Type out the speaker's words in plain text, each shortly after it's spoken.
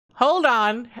Hold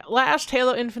on. Last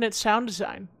Halo Infinite sound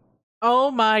design.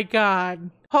 Oh my god.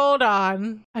 Hold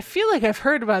on. I feel like I've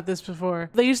heard about this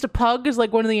before. They used a pug as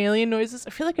like one of the alien noises.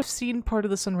 I feel like I've seen part of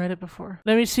this on Reddit before.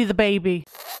 Let me see the baby.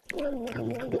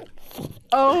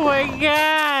 Oh my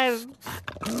god.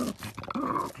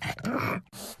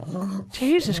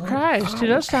 Jesus Christ. He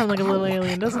does sound like a little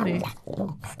alien, doesn't he?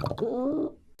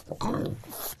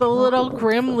 The little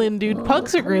gremlin, dude.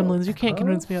 Pugs are gremlins. You can't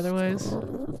convince me otherwise.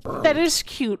 That is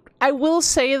cute. I will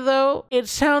say, though, it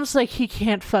sounds like he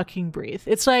can't fucking breathe.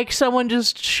 It's like someone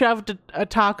just shoved a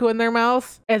taco in their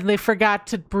mouth and they forgot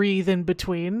to breathe in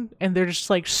between and they're just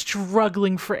like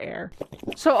struggling for air.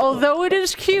 So although it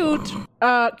is cute,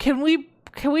 can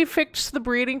we fix the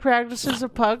breeding practices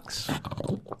of pugs?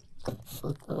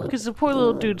 Because the poor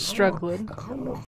little dude's struggling.